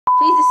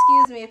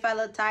Excuse me if I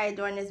look tired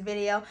during this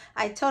video.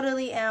 I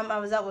totally am. I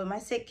was up with my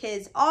sick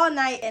kids all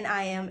night and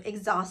I am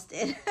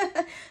exhausted.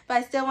 But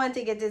I still wanted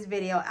to get this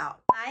video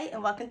out. Hi,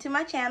 and welcome to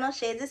my channel,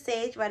 Shades of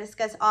Sage, where I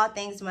discuss all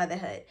things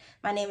motherhood.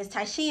 My name is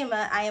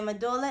Taishima. I am a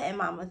doula and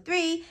mom of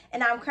 3,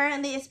 and I'm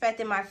currently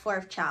expecting my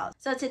 4th child.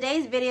 So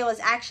today's video was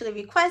actually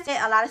requested.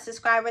 A lot of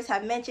subscribers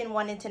have mentioned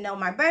wanting to know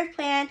my birth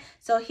plan.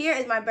 So here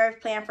is my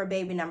birth plan for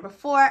baby number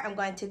 4. I'm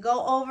going to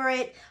go over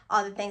it,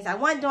 all the things I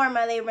want during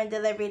my labor and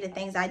delivery, the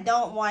things I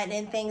don't want,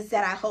 and things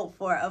that I hope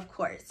for, of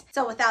course.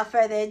 So without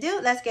further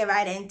ado, let's get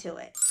right into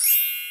it.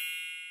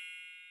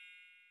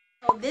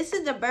 So this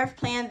is the birth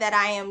plan that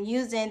I am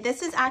using.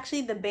 This is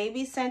actually the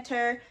Baby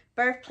Center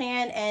birth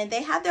plan, and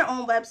they have their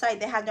own website.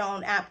 They have their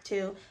own app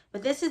too.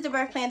 But this is the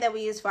birth plan that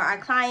we use for our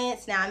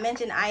clients. Now, I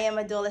mentioned I am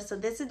a doula, so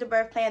this is the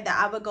birth plan that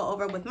I would go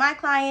over with my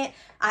client.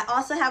 I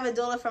also have a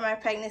doula for my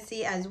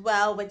pregnancy as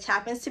well, which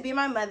happens to be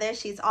my mother.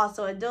 She's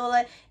also a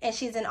doula, and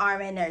she's an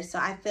RN nurse. So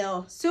I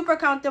feel super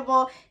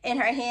comfortable in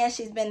her hands.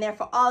 She's been there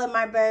for all of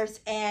my births,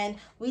 and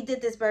we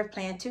did this birth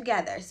plan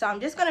together. So I'm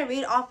just going to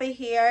read off of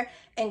here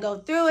and go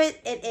through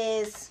it. It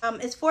is,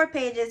 it's 4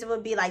 pages. It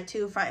would be like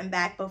 2 front and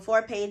back, but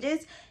 4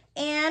 pages.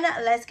 And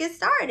let's get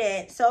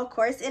started. So of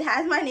course it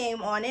has my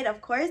name on it,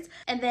 of course.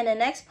 And then the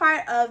next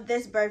part of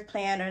this birth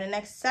plan, or the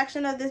next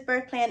section of this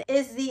birth plan,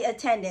 is the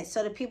attendants.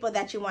 So the people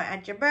that you want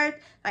at your birth.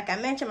 Like I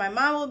mentioned, my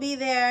mom will be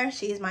there.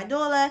 She's my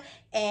doula.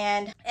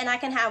 And I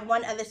can have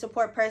one other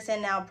support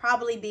person. That'll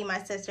probably be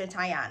my sister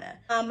Tiana.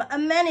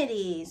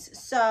 Amenities.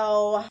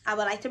 So I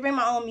would like to bring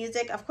my own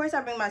music. Of course, I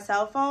bring my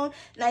cell phone.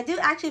 And I do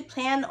actually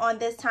plan on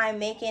this time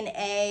making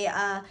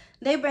a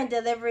labor and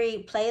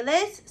delivery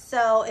playlist.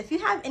 So if you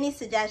have any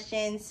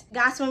suggestions,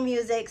 gospel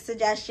music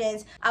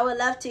suggestions, I would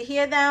love to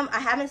hear them. I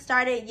haven't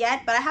started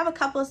yet, but I have a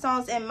couple of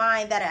songs in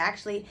mind that are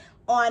actually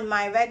on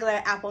my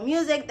regular Apple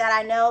Music that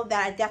I know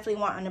that I definitely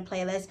want on the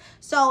playlist.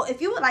 So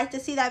if you would like to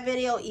see that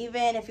video,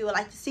 even if you would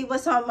like to see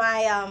what's on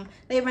my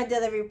labor and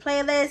delivery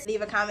playlist,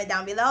 leave a comment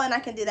down below and I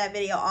can do that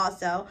video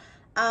also.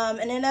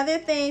 And another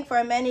thing for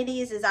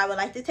amenities is I would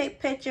like to take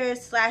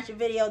pictures /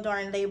 video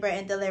during labor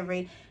and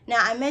delivery. Now,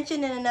 I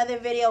mentioned in another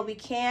video we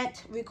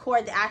can't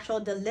record the actual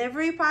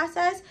delivery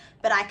process,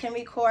 but I can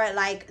record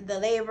like the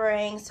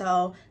laboring,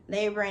 so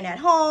laboring at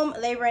home,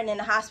 laboring in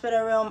the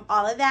hospital room,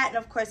 all of that. And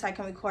of course, I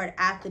can record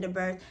after the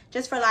birth.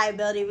 Just for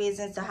liability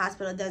reasons, the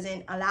hospital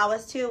doesn't allow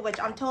us to, which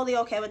I'm totally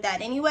okay with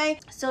that anyway.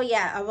 So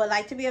yeah, I would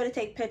like to be able to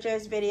take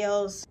pictures,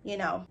 videos, you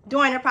know,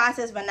 during the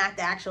process, but not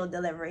the actual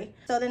delivery.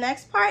 So the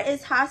next part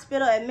is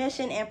hospital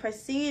admission and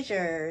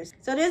procedures.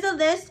 So there's a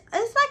list,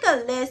 it's like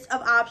a list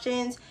of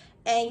options,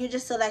 and you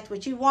just select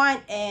what you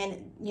want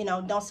and, you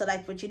know, don't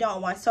select what you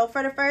don't want. So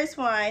for the first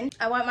one,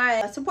 I want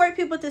my support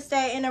people to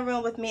stay in a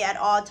room with me at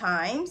all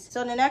times.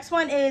 So the next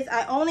one is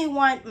I only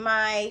want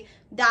my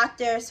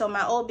doctor, so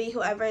my OB,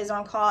 whoever is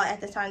on call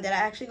at the time that I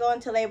actually go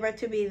into labor,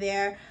 to be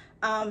there.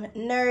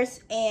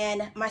 Nurse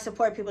and my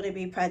support people to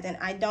be present.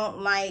 I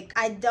don't like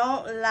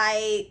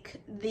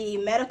the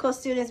medical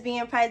students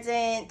being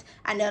present.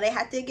 I know they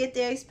have to get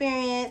their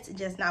experience,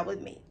 just not with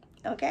me.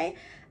 Okay.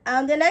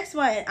 The next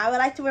one, I would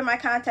like to wear my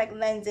contact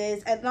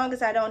lenses as long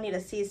as I don't need a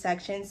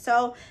C-section.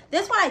 So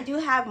this one I do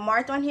have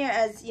marked on here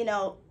as, you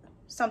know,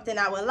 something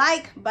I would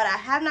like, but I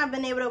have not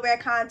been able to wear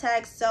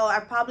contacts, so I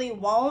probably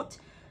won't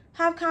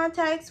have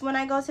contacts when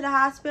I go to the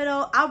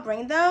hospital. I'll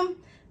bring them,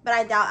 but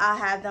I doubt I'll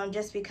have them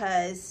just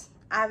because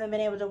I haven't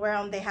been able to wear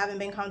them. They haven't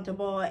been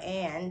comfortable,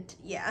 and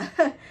yeah.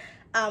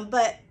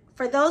 But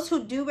for those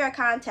who do wear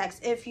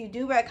contacts, if you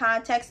do wear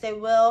contacts, they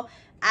will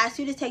ask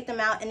you to take them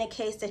out in the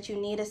case that you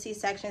need a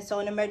C-section. So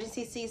an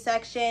emergency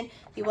C-section,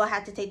 you will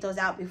have to take those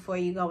out before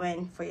you go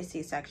in for your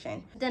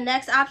C-section. The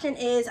next option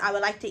is I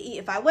would like to eat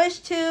if I wish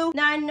to.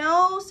 Now I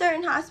know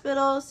certain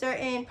hospitals,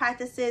 certain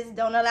practices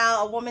don't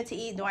allow a woman to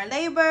eat during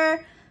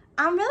labor.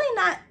 I'm really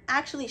not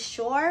actually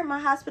sure my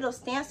hospital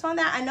stance on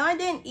that. I know I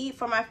didn't eat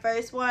for my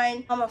first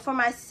one. For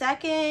my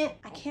second,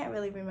 I can't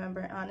really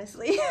remember,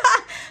 honestly.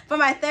 For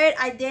my third,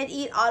 I did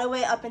eat all the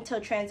way up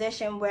until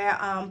transition, where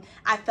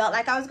I felt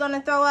like I was going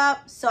to throw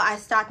up. So I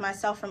stopped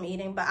myself from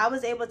eating, but I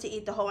was able to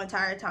eat the whole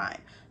entire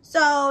time.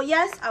 So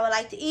yes, I would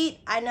like to eat.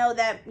 I know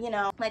that, you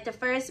know, like the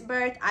first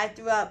birth, I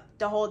threw up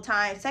the whole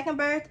time. Second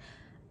birth,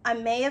 I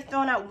may have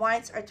thrown up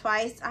once or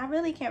twice. I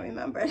really can't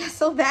remember. That's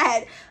so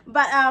bad.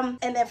 But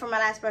and then for my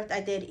last birth, I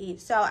did eat.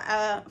 So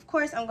of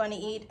course I'm going to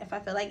eat. If I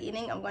feel like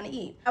eating, I'm going to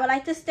eat. I would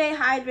like to stay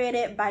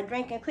hydrated by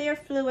drinking clear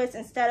fluids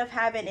instead of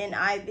having an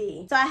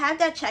IV. So I have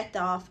that checked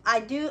off. I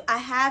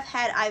have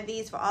had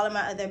IVs for all of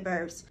my other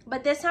births,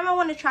 but this time I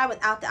want to try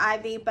without the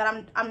IV.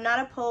 But I'm not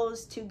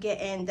opposed to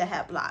getting the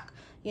hep block,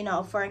 you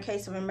know, for in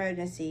case of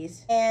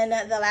emergencies. And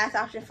the last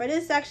option for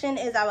this section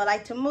is I would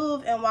like to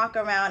move and walk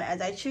around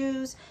as I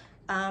choose.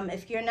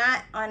 If you're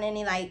not on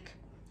any like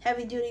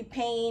heavy duty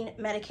pain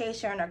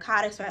medication or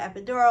narcotics or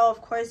epidural,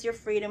 of course you're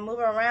free to move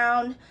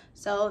around.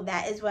 So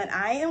that is what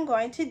I am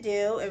going to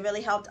do. It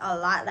really helped a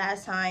lot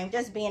last time,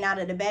 just being out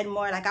of the bed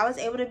more. Like I was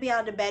able to be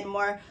out of the bed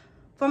more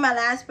For my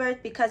last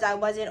birth, because I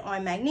wasn't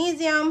on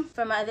magnesium,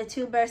 for my other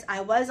 2 births,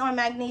 I was on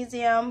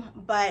magnesium,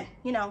 but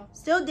you know,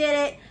 still did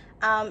it.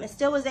 And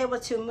still was able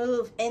to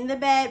move in the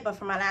bed, but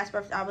for my last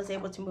birth, I was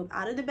able to move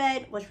out of the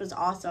bed, which was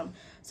awesome.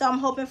 So I'm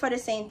hoping for the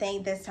same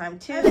thing this time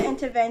too. The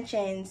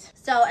interventions.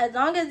 So as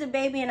long as the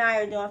baby and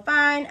I are doing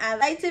fine, I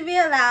like to be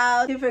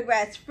allowed to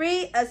progress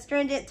free of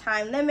stringent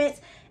time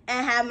limits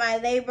and have my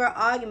labor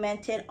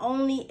augmented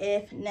only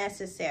if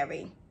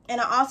necessary.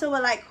 And I also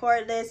would like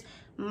cordless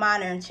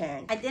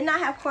monitoring. I did not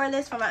have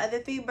cordless for my other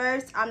 3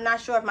 births. I'm not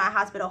sure if my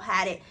hospital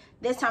had it.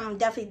 This time I'm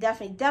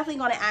definitely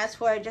going to ask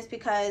for it, just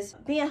because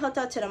being hooked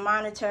up to the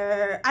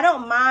monitor, I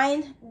don't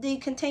mind the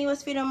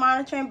continuous feeding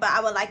monitoring, but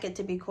I would like it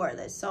to be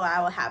cordless, so I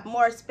will have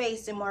more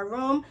space and more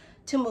room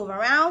to move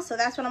around. So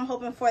that's what I'm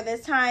hoping for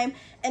this time.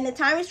 And the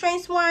time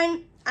restraints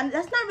one,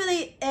 that's not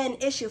really an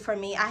issue for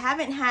me.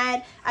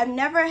 I've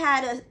never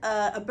had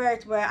a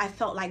birth where I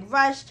felt like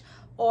rushed,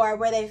 or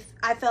where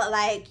I felt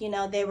like, you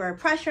know, they were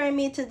pressuring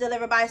me to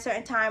deliver by a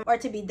certain time or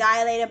to be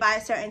dilated by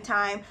a certain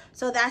time.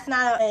 So that's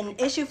not an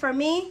issue for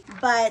me,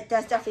 but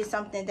that's definitely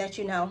something that,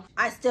 you know,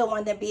 I still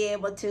want to be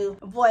able to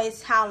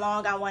voice how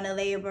long I want to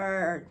labor,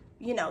 or,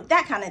 you know,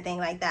 that kind of thing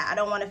like that. I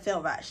don't want to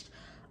feel rushed.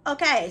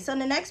 Okay, so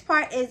the next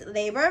part is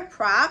labor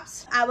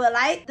props. I would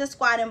like the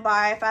squatting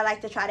bar if I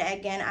like to try that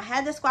again. I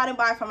had the squatting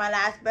bar for my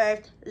last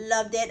birth,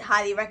 loved it,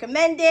 highly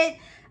recommend it.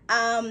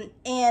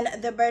 And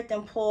the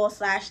birthing pool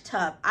 /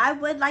 tub. I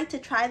would like to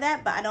try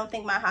that, but I don't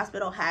think my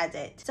hospital has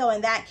it. So in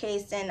that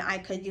case, then I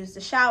could use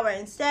the shower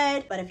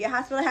instead. But if your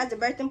hospital has the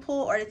birthing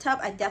pool or the tub,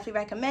 I definitely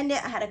recommend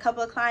it. I had a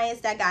couple of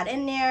clients that got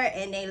in there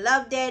and they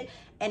loved it.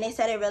 And they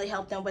said it really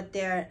helped them with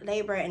their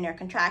labor and their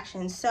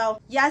contractions. So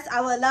yes,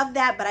 I would love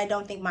that, but I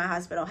don't think my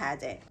hospital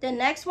has it. The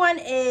next one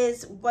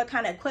is what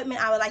kind of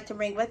equipment I would like to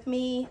bring with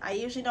me. I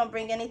usually don't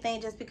bring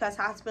anything, just because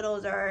I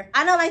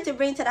don't like to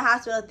bring to the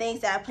hospital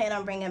things that I plan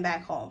on bringing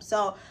back home.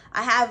 So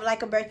I have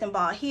like a birthing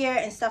ball here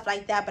and stuff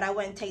like that, but I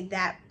wouldn't take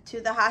that to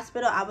the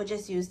hospital. I would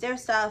just use their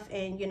stuff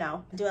and, you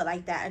know, do it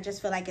like that. I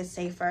just feel like it's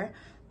safer.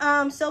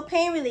 So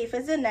pain relief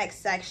is the next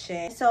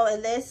section. So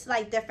it lists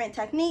like different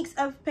techniques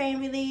of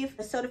pain relief.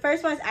 So the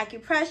first one is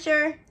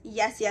acupressure.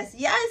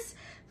 Yes.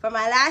 For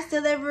my last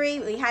delivery,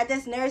 we had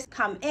this nurse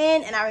come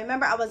in, and I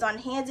remember I was on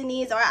hands and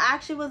knees, or I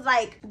actually was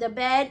like,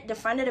 the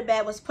front of the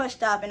bed was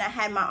pushed up and I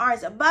had my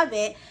arms above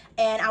it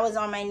and I was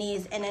on my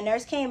knees, and the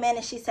nurse came in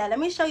and she said, let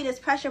me show you this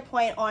pressure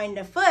point on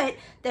the foot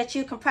that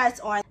you can press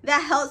on.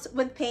 That helps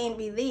with pain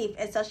relief.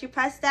 And so she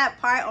pressed that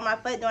part on my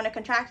foot during a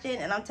contraction,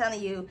 and I'm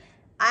telling you,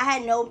 I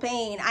had no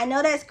pain. I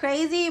know that's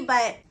crazy,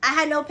 but I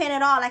had no pain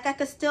at all. Like, I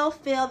could still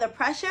feel the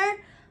pressure,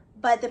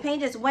 but the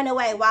pain just went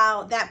away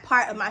while that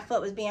part of my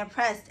foot was being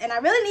pressed. And I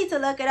really need to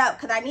look it up,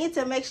 because I need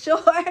to make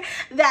sure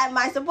that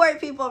my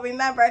support people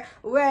remember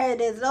where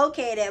it is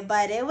located.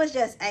 But it was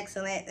just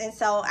excellent. And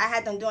so I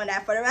had them doing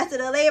that for the rest of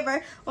the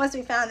labor once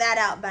we found that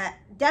out. But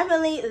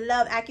definitely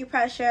love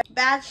acupressure.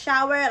 Bath,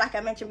 shower, like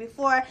I mentioned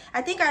before.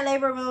 I think our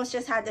labor rooms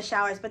just had the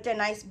showers, but they're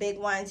nice big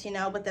ones, you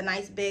know, with the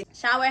nice big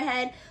shower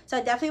head. So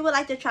I definitely would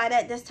like to try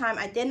that this time.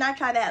 I did not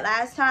try that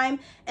last time.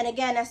 And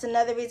again, that's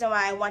another reason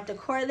why I want the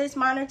cordless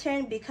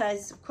monitoring,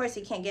 because of course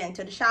you can't get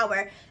into the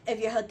shower if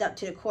you're hooked up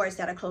to the cords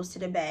that are close to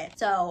the bed.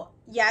 So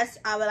yes,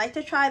 I would like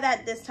to try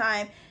that this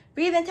time.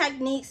 Breathing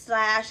techniques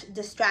 /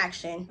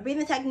 distraction.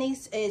 Breathing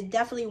techniques is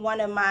definitely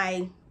one of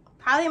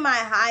probably my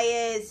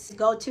highest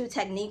go-to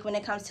technique when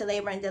it comes to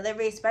labor and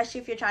delivery,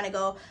 especially if you're trying to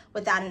go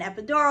without an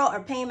epidural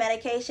or pain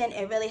medication.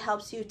 It really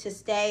helps you to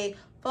stay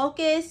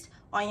focused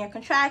on your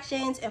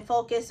contractions and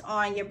focus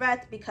on your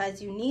breath,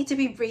 because you need to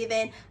be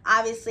breathing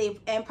obviously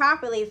and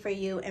properly for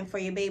you and for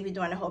your baby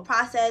during the whole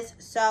process.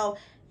 So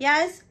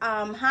yes,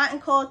 hot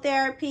and cold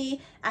therapy,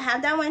 I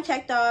have that one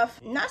checked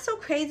off. Not so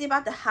crazy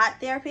about the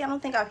hot therapy. I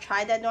don't think I've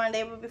tried that during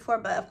labor before,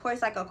 but of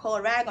course, like a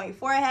cold rag on your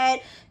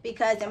forehead,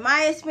 because in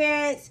my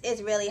experience,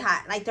 it's really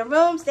hot. Like the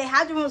rooms, they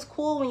have the rooms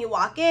cool when you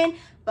walk in,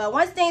 but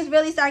once things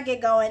really start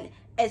get going,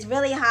 it's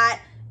really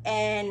hot.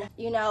 And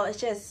you know,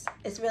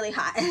 it's really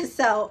hot.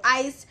 So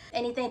ice,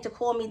 anything to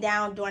cool me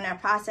down during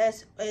that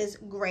process is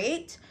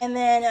great. And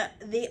then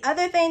the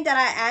other thing that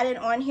I added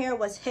on here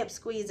was hip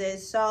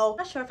squeezes. So I'm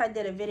not sure if I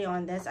did a video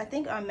on this. I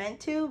think I meant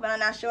to, but I'm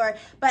not sure.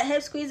 But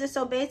hip squeezes,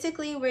 so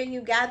basically where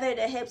you gather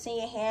the hips in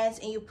your hands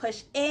and you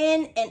push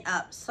in and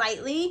up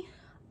slightly.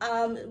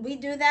 We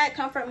do that,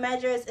 comfort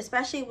measures,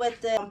 especially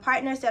with the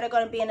partners that are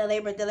going to be in the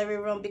labor delivery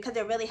room, because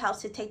it really helps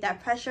to take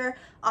that pressure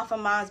off of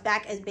mom's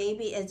back as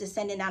baby is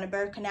descending down the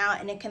birth canal,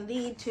 and it can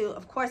lead to,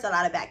 of course, a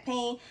lot of back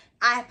pain.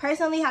 I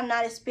personally have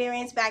not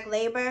experienced back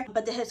labor,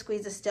 but the hip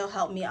squeezes still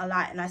help me a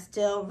lot, and I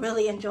still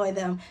really enjoy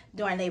them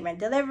during labor and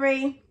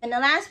delivery. And the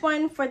last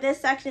one for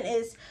this section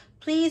is,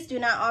 please do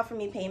not offer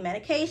me pain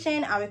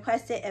medication. I'll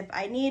request it if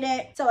I need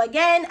it. So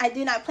again, I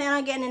do not plan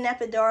on getting an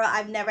epidural.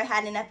 I've never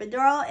had an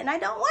epidural, and I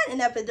don't want an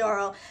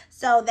epidural.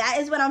 So that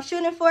is what I'm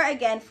shooting for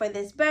again for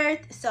this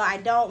birth. So I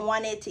don't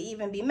want it to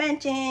even be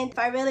mentioned. If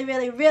I really,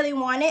 really, really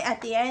want it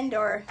at the end,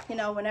 or you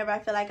know, whenever I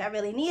feel like I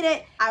really need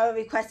it, I will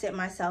request it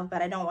myself,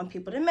 but I don't want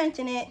people to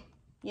mention it.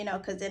 you know,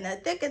 because in the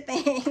thick of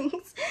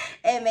things,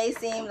 it may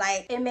seem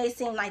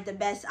like the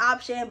best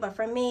option. But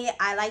for me,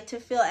 I like to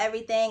feel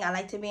everything. I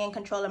like to be in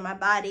control of my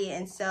body.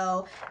 And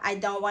so I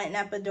don't want an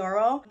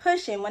epidural.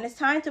 Pushing, when it's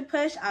time to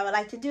push, I would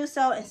like to do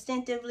so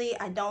instinctively.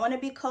 I don't want to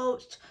be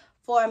coached.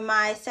 For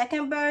my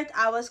second birth,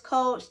 I was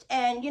coached,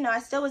 and you know, I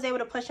still was able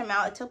to push him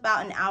out. It took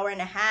about an hour and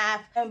a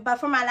half. But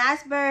for my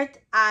last birth,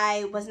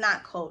 I was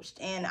not coached,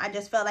 and I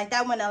just felt like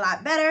that went a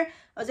lot better.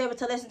 I was able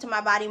to listen to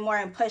my body more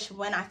and push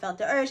when I felt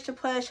the urge to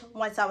push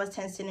once I was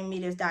 10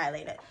 centimeters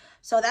dilated.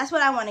 So that's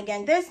what I want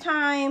again this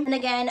time. And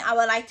again, I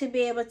would like to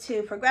be able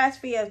to progress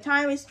free of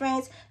time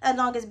restraints as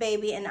long as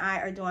baby and I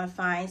are doing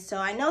fine. So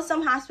I know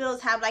some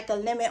hospitals have like a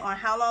limit on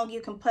how long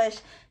you can push,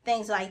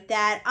 things like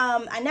that.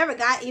 I never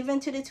got even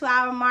to the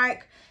 2-hour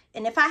mark.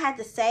 And if I had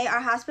to say,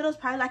 our hospital is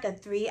probably like a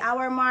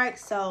 3-hour mark.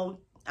 So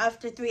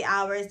after 3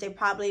 hours, they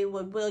probably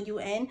would wheel you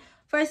in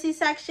for a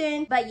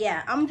C-section. But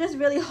yeah, I'm just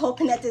really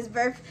hoping that this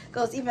birth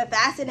goes even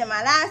faster than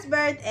my last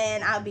birth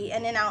and I'll be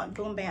in and out,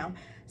 boom, bam.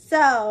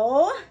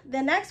 So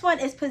the next one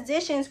is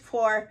positions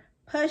for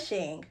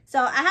pushing. So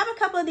I have a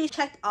couple of these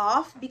checked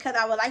off because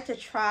I would like to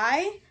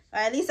try, or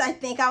at least I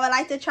think I would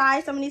like to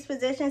try some of these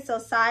positions. So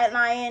side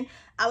lying,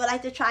 I would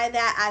like to try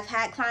that. I've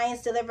had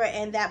clients deliver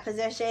in that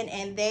position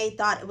and they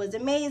thought it was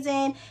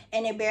amazing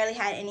and it barely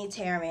had any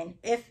tearing,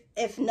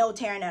 if no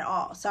tearing at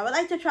all. So I would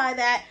like to try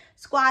that.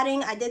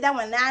 Squatting, I did that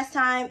one last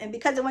time, and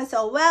because it went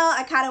so well,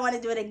 I kind of want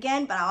to do it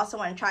again, but I also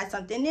want to try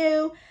something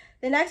new.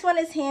 The next one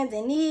is hands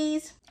and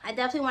knees. I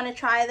definitely want to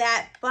try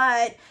that,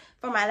 but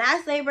for my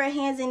last labor,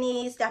 hands and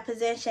knees, that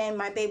position,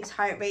 my baby's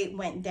heart rate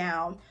went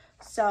down.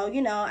 So,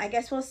 you know, I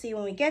guess we'll see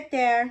when we get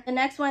there. The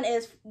next one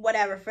is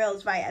whatever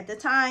feels right at the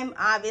time.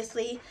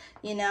 Obviously,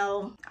 you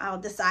know,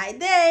 I'll decide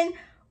then,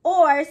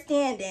 or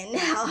standing.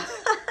 Now,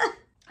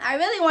 I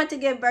really want to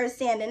give birth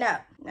standing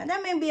up. Now,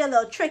 that may be a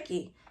little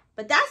tricky,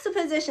 but that's the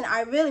position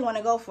I really want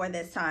to go for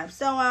this time.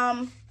 So,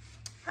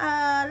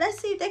 let's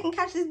see if they can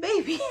catch this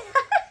baby.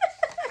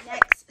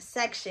 Next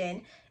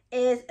section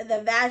is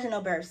the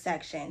vaginal birth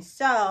section.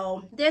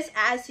 So this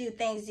asks you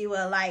things you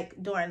will like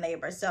during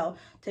labor. So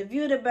to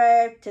view the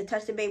birth, to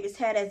touch the baby's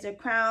head as it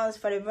crowns,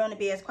 for the room to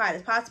be as quiet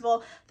as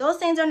possible. Those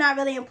things are not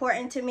really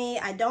important to me.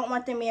 I don't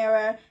want the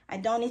mirror. I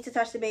don't need to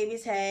touch the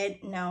baby's head.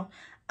 No.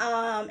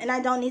 And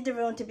I don't need the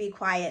room to be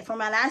quiet. For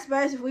my last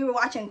birth, we were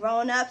watching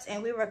Grown Ups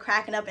and we were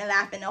cracking up and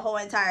laughing the whole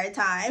entire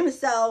time.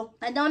 So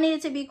I don't need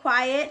it to be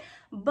quiet.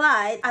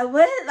 But I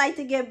would like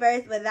to give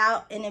birth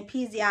without an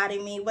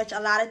episiotomy, which a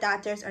lot of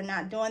doctors are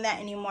not doing that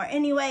anymore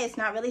anyway. It's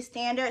not really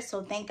standard,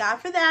 so thank God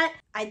for that.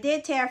 I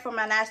did tear for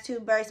my last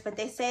 2 births, but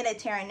they say that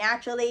tearing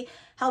naturally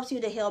helps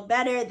you to heal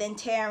better than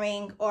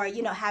tearing or,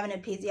 you know, having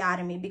an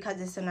episiotomy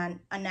because it's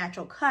a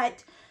natural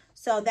cut.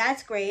 So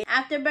that's great.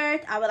 After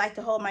birth, I would like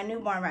to hold my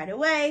newborn right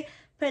away,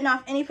 putting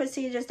off any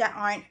procedures that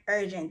aren't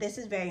urgent. This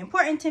is very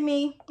important to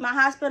me. My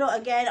hospital,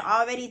 again,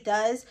 already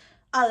does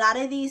a lot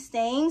of these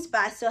things,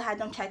 but I still had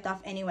them checked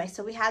off anyway.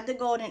 So we had the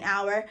golden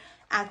hour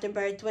after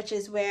birth, which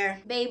is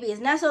where baby is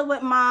nestled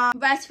with mom,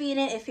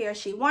 breastfeeding if he or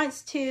she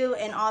wants to,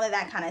 and all of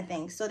that kind of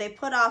thing. So they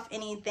put off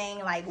anything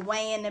like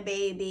weighing the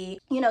baby,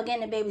 you know,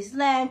 getting the baby's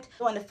length,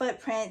 doing the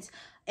footprints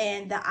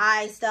and the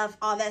eye stuff,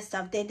 all that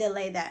stuff. They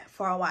delay that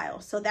for a while.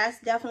 So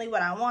that's definitely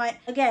what I want.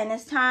 Again,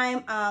 it's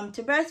time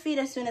to breastfeed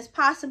as soon as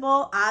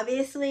possible,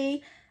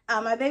 obviously.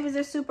 My babies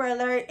are super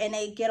alert and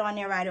they get on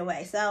there right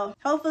away. So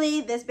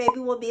hopefully this baby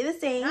will be the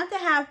same. Not to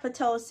have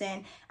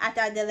Pitocin after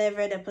I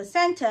deliver the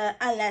placenta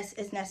unless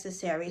it's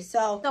necessary.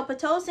 So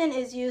Pitocin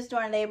is used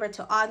during labor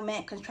to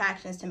augment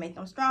contractions, to make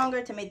them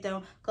stronger, to make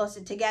them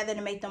closer together,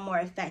 to make them more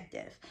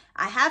effective.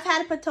 I have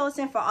had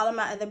Pitocin for all of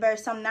my other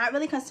births, so I'm not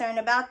really concerned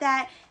about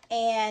that.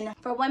 And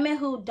for women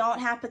who don't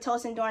have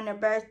Pitocin during their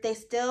birth, they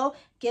still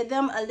give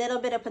them a little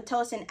bit of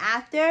Pitocin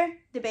after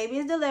the baby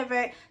is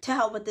delivered to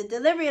help with the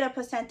delivery of the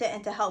placenta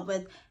and to help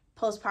with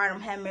postpartum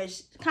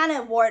hemorrhage, kind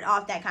of ward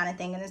off that kind of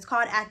thing. And it's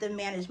called active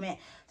management.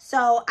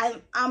 So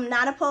I'm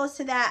not opposed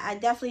to that. I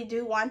definitely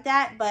do want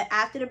that. But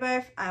after the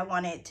birth, I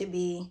want it to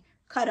be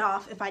cut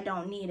off if I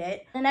don't need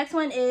it. The next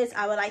one is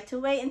I would like to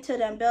wait until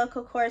the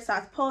umbilical cord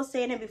starts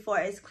pulsating before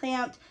it's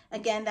clamped.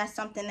 Again, that's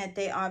something that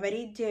they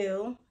already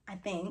do, I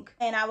think.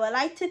 And I would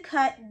like to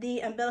cut the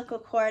umbilical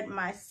cord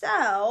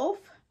myself,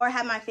 or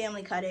have my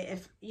family cut it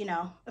if, you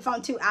know, if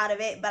I'm too out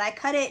of it. But I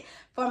cut it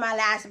for my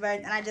last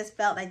birth, and I just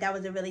felt like that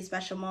was a really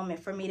special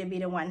moment for me to be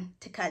the one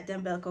to cut the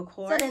umbilical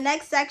cord. So the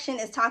next section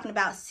is talking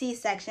about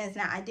C-sections.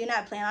 Now, I do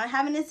not plan on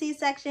having a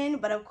C-section,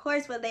 but of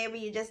course with labor,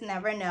 you just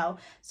never know.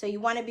 So you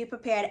want to be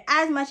prepared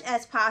as much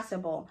as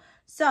possible.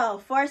 So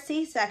for a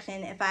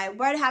C-section, if I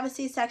were to have a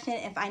C-section,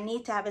 if I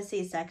need to have a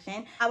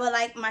C-section, I would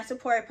like my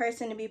support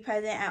person to be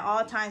present at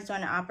all times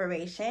during the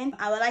operation.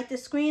 I would like the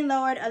screen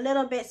lowered a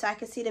little bit so I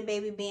could see the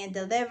baby being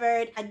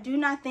delivered. I do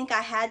not think I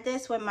had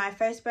this with my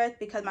first birth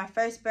because my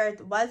first birth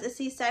was a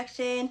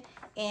C-section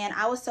and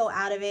I was so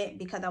out of it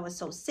because I was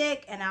so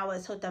sick and I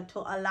was hooked up to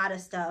a lot of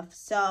stuff.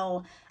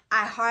 So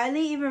I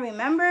hardly even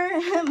remember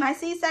my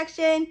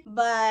C-section,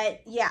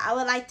 but yeah, I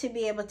would like to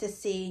be able to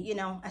see, you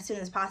know, as soon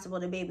as possible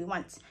the baby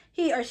once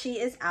he or she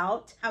is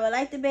out. I would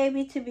like the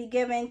baby to be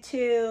given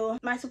to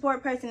my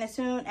support person as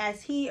soon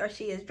as he or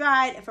she is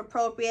dried, if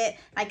appropriate.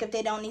 Like if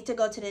they don't need to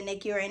go to the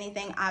NICU or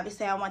anything,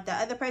 obviously I want the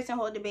other person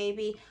hold the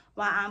baby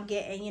while I'm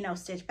getting, you know,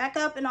 stitched back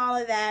up and all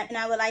of that. And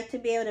I would like to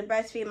be able to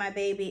breastfeed my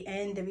baby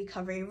in the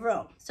recovery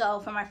room. So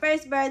for my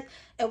first birth,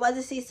 it was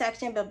a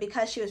C-section, but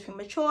because she was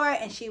premature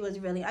and she was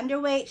really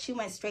underweight, she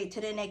went straight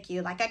to the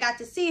NICU. Like I got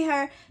to see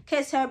her,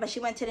 kiss her, but she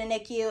went to the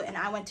NICU and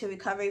I went to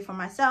recovery for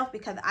myself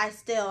because I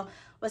still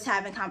was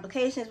having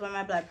complications with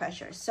my blood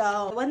pressure. So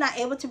I was not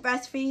able to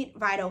breastfeed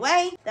right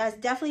away. That's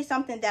definitely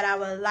something that I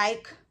would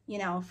like, you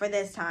know, for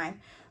this time.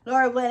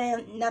 Lord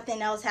willing,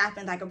 nothing else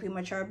happened like a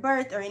premature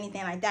birth or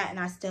anything like that, and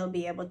I still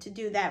be able to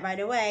do that right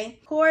away.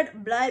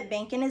 Cord blood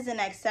banking is the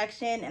next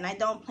section, and I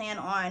don't plan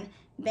on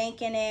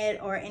banking it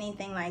or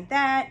anything like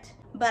that.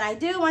 But I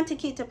do want to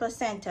keep the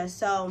placenta.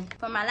 So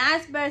for my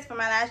last birth, for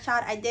my last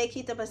child, I did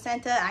keep the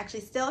placenta. I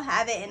actually still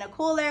have it in a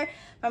cooler.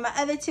 For my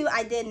other two,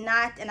 I did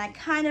not, and I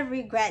kind of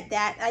regret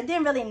that. I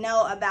didn't really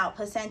know about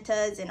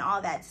placentas and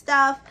all that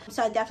stuff.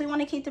 So I definitely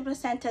want to keep the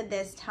placenta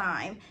this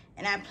time.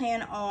 And I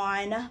plan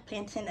on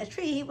planting a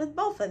tree with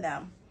both of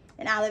them,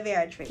 an aloe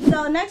vera tree.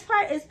 So next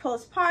part is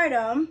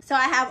postpartum. So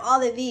I have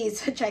all of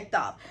these checked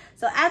off.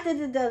 So after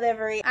the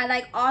delivery, I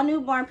like all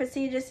newborn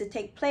procedures to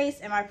take place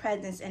in my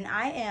presence, and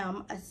I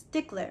am a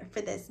stickler for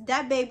this.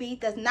 That baby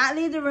does not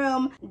leave the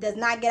room, does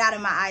not get out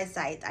of my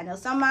eyesight. I know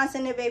some moms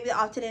send their baby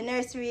off to the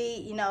nursery.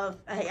 You know,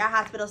 our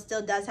hospital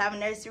still does have a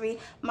nursery.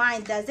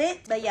 Mine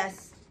doesn't, but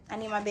yes, I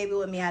need my baby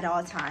with me at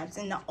all times.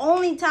 And the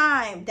only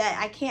time that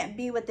I can't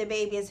be with the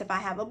baby is if I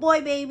have a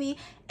boy baby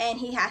and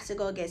he has to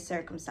go get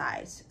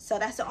circumcised. So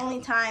that's the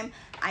only time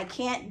I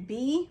can't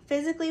be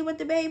physically with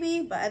the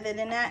baby. But other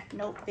than that,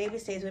 nope, baby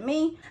stays with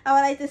me. I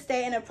would like to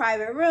stay in a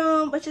private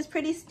room, which is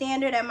pretty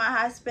standard at my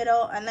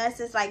hospital, unless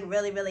it's like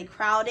really, really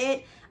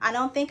crowded. I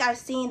don't think I've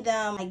seen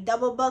them like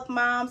double book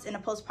moms in a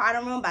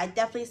postpartum room, but I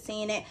definitely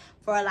seen it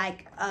for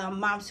like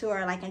moms who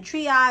are like in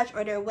triage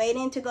or they're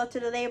waiting to go to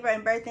the labor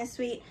and birthing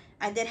suite.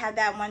 I did have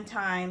that one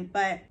time,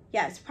 but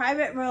yes,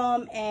 private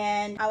room,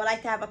 and I would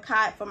like to have a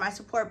cot for my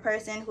support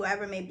person,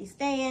 whoever may be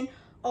staying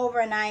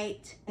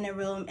overnight in the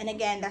room. And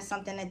again, that's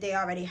something that they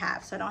already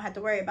have, so I don't have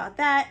to worry about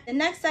that. The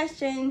next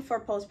section for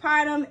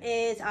postpartum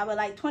is I would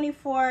like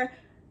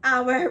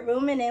 24-hour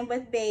rooming in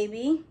with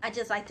baby. I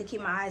just like to keep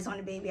my eyes on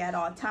the baby at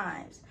all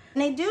times.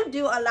 And they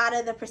do a lot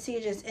of the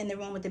procedures in the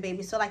room with the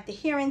baby. So like the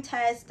hearing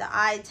test, the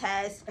eye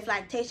test, if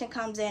lactation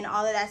comes in,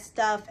 all of that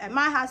stuff at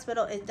my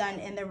hospital is done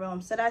in the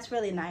room. So that's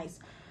really nice.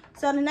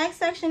 So the next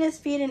section is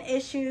feeding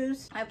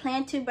issues. I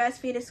plan to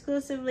breastfeed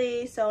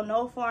exclusively, so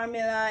no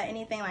formula,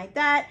 anything like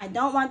that. I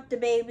don't want the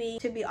baby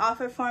to be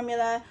offered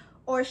formula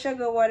or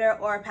sugar water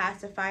or a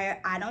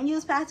pacifier. I don't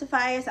use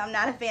pacifiers. I'm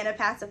not a fan of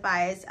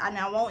pacifiers, and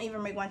I won't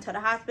even bring one to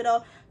the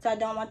hospital. So I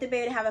don't want the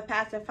baby to have a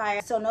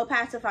pacifier, so no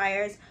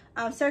pacifiers.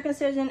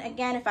 Circumcision,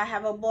 again, if I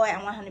have a boy,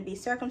 I want him to be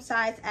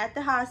circumcised at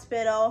the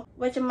hospital,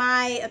 which in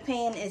my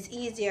opinion is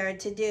easier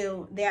to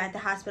do there at the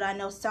hospital. I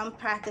know some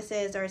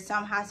practices or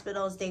some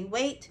hospitals, they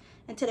wait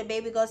until the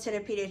baby goes to the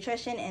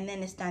pediatrician and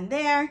then it's done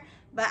there.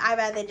 But I'd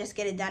rather just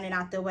get it done and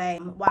out the way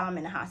while I'm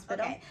in the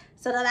hospital. Okay.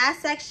 So the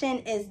last section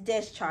is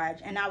discharge,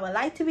 and I would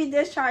like to be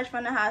discharged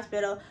from the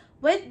hospital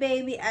with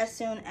baby as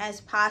soon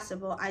as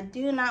possible. I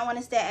do not want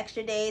to stay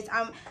extra days.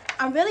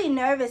 I'm really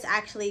nervous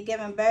actually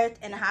giving birth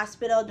in the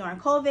hospital during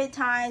COVID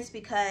times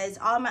because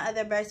all my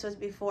other births was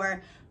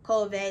before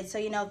COVID, so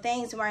you know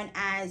things weren't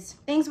as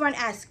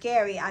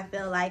scary, I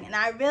feel like. And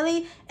I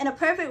really, in a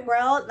perfect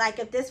world, like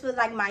if this was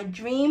like my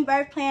dream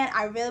birth plan,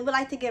 I really would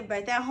like to give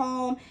birth at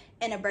home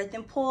in a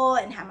birthing pool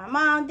and have my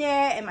mom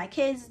there and my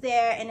kids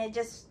there, and it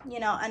just, you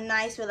know, a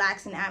nice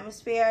relaxing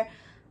atmosphere.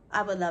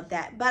 I would love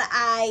that. But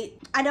I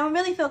don't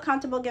really feel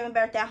comfortable giving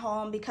birth at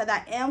home because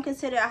I am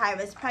considered a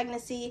high-risk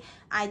pregnancy.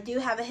 I do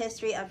have a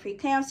history of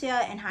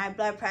preeclampsia and high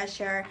blood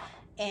pressure,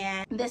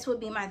 and this would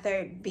be my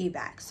third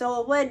VBAC.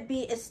 So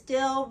it's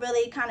still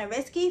really kind of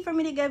risky for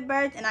me to give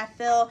birth, and I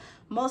feel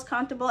most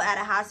comfortable at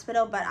a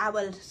hospital, but I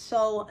would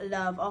so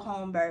love a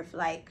home birth.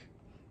 Like,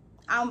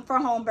 I'm for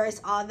home births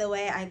all the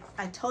way.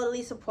 I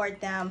totally support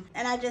them,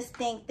 and I just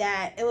think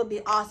that it would be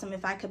awesome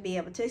if I could be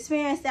able to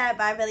experience that,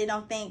 but I really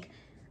don't think,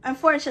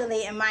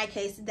 unfortunately, in my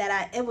case,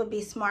 that it would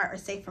be smart or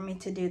safe for me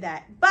to do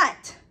that.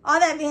 But all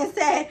that being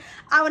said,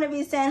 I want to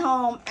be sent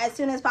home as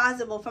soon as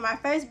possible. For my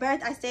first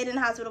birth, I stayed in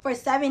the hospital for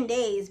 7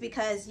 days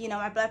because, you know,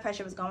 my blood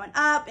pressure was going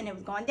up and it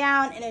was going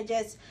down, and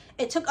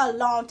it took a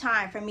long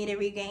time for me to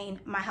regain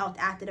my health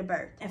after the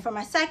birth. And for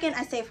my second,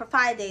 I stayed for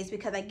 5 days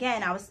because,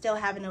 again, I was still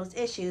having those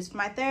issues. For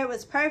my third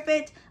was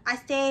perfect. I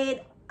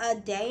stayed a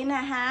day and a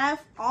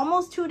half,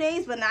 almost 2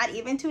 days, but not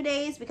even 2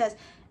 days, because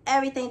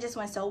everything just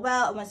went so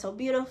well. It went so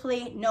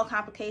beautifully, no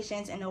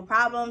complications and no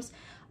problems.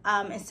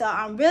 And so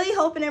I'm really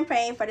hoping and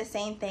praying for the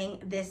same thing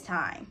this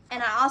time.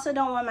 And I also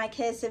don't want my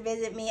kids to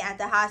visit me at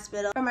the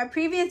hospital. For my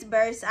previous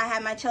births, I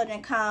had my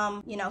children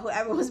come, you know,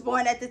 whoever was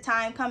born at the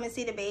time, come and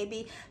see the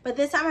baby. But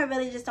this time I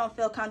really just don't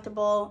feel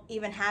comfortable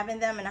even having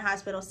them in a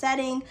hospital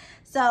setting.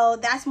 So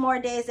that's more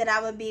days that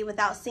I would be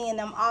without seeing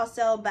them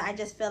also. But I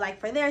just feel like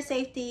for their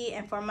safety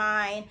and for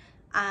mine,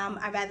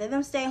 I'd rather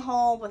them stay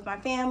home with my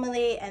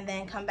family and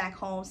then come back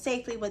home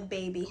safely with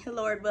baby,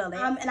 Lord willing.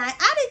 And I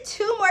added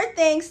 2 more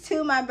things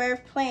to my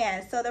birth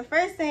plan. So the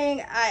first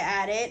thing I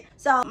added,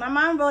 so my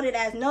mom wrote it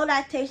as no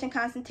lactation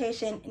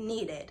consultation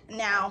needed.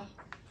 Now,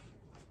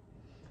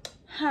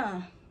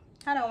 how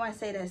do I want to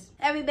say this?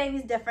 Every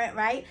baby's different,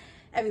 right?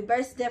 Every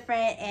birth's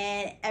different,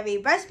 and every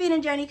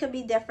breastfeeding journey could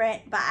be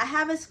different, but I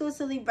have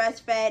exclusively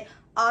breastfed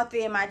all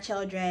 3 of my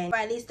children, or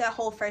at least that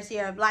whole first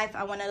year of life.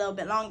 I went a little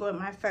bit longer with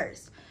my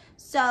first.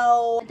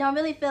 So I don't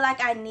really feel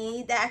like I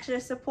need the extra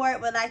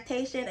support with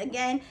lactation.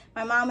 Again,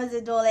 my mom is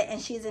a doula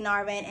and she's an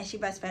RN and she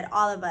breastfed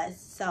all of us.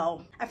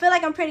 So I feel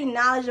like I'm pretty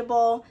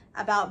knowledgeable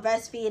about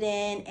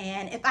breastfeeding,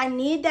 and if I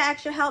need the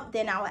extra help,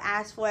 then I will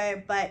ask for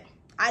it, but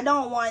I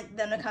don't want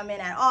them to come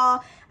in at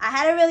all. I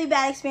had a really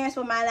bad experience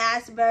with my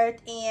last birth,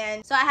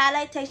 and so I had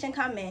lactation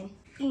come in,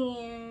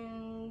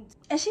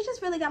 and she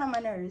just really got on my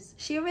nerves.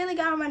 She really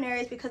got on my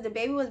nerves because the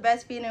baby was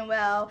breastfeeding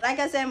well. Like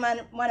I said in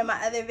one of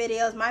my other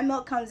videos, my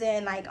milk comes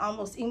in like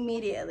almost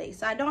immediately.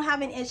 So I don't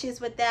have any issues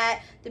with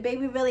that. The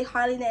baby really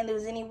hardly didn't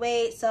lose any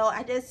weight. So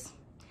I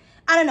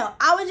don't know.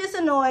 I was just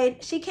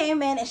annoyed. She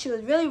came in and she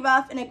was really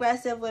rough and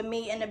aggressive with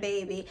me and the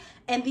baby.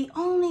 And the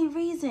only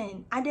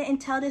reason I didn't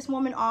tell this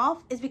woman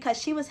off is because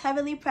she was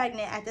heavily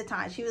pregnant at the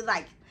time. She was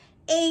like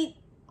 8,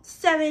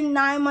 7,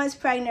 9 months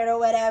pregnant or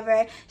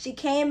whatever. She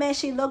came in,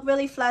 she looked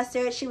really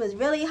flustered, she was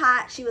really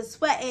hot, she was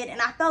sweating, and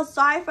I felt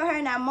sorry for her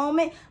in that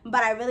moment,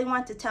 but I really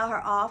wanted to tell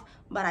her off,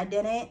 but I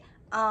didn't.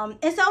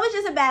 And so it was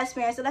just a bad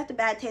experience. It left a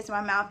bad taste in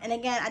my mouth, and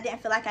again, I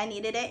didn't feel like I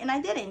needed it, and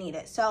I didn't need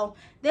it. So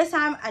this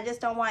time I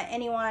just don't want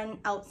anyone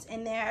else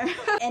in there.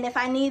 And if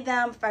I need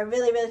them, if I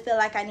really feel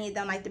like I need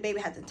them, like the baby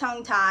has a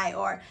tongue tie,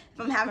 or if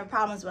I'm having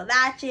problems with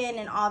latching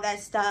and all that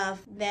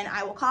stuff, then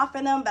I will call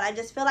for them. But I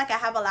just feel like I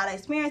have a lot of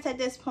experience at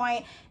this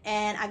point,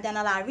 and I've done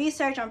a lot of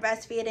research on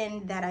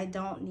breastfeeding, that I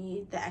don't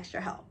need the extra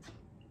help.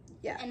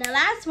 Yeah. And the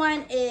last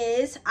one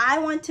is I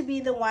want to be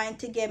the one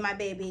to give my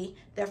baby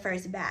their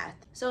first bath.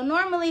 So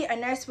normally a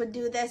nurse would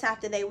do this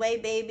after they weigh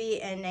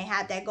baby and they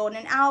have that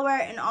golden hour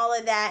and all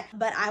of that,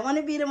 but I want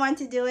to be the one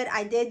to do it.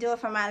 I did do it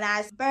for my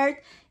last birth,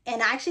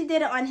 and I actually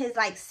did it on his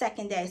like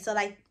 2nd day. So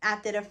like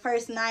after the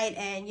first night,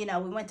 and you know,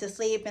 we went to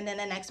sleep, and then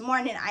the next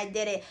morning I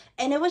did it,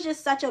 and it was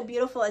just such a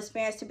beautiful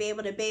experience to be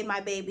able to bathe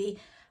my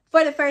baby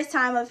for the first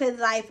time of his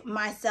life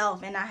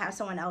myself and not have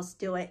someone else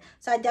do it.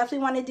 So I definitely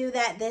want to do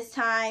that this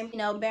time, you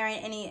know, bearing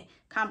any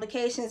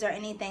complications or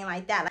anything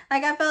like that.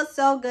 Like I felt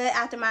so good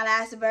after my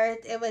last birth.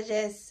 It was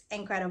just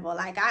incredible.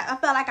 Like I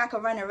felt like I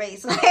could run a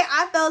race. Like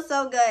I felt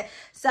so good.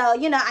 So,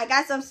 you know, I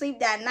got some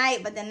sleep that night,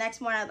 but the next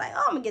morning I was like,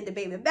 oh, I'm gonna get the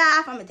baby a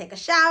bath, I'm gonna take a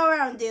shower,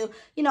 I'm gonna do,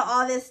 you know,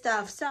 all this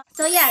stuff. So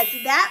yes,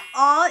 that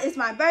all is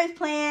my birth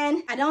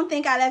plan. I don't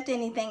think I left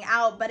anything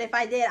out, but if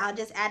I did, I'll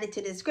just add it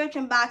to the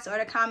description box or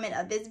the comment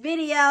of this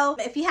video.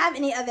 If you have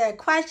any other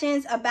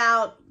questions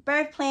about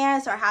birth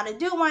plans, or how to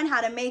do one,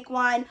 how to make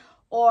one,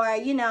 or,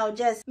 you know,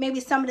 just maybe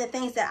some of the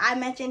things that I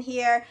mentioned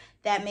here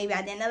that maybe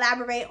I didn't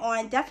elaborate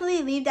on,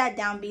 definitely leave that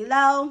down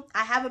below.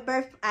 I had a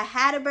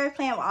birth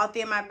plan with all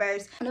 3 of my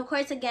births. And of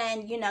course,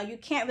 again, you know, you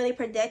can't really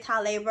predict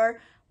how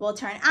labor will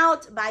turn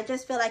out, but I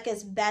just feel like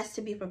it's best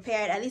to be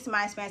prepared. At least in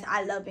my experience,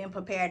 I love being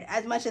prepared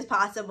as much as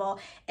possible.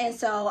 And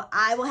so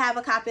I will have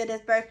a copy of this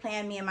birth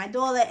plan, me and my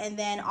doula, and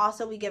then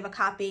also we give a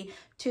copy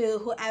to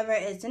whoever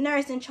is the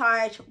nurse in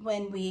charge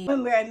when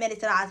we're admitted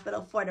to the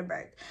hospital for the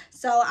birth.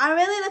 So I'm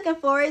really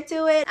looking forward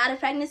to it. Out of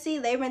pregnancy,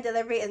 labor and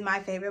delivery is my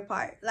favorite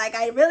part. Like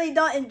I really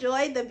don't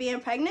enjoy the being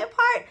pregnant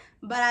part,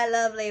 but I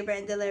love labor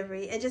and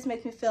delivery. It just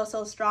makes me feel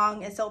so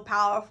strong and so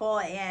powerful,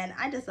 and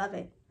I just love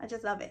it. I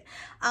just love it.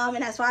 And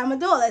that's why I'm a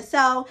doula.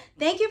 So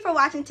thank you for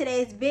watching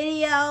today's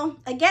video.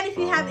 Again, if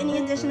you have any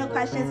additional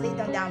questions, leave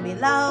them down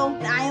below.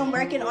 I am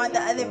working on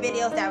the other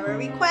videos that were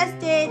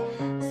requested.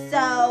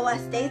 So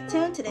stay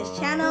tuned to this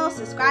channel.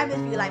 Subscribe if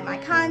you like my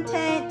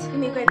content. Give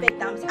me a great big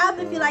thumbs up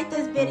if you like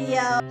this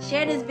video.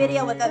 Share this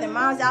video with other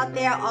moms out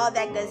there, all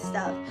that good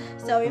stuff.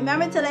 So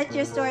remember to let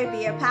your story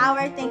be your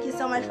power. Thank you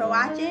so much for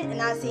watching, and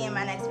I'll see you in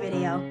my next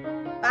video.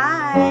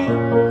 Bye.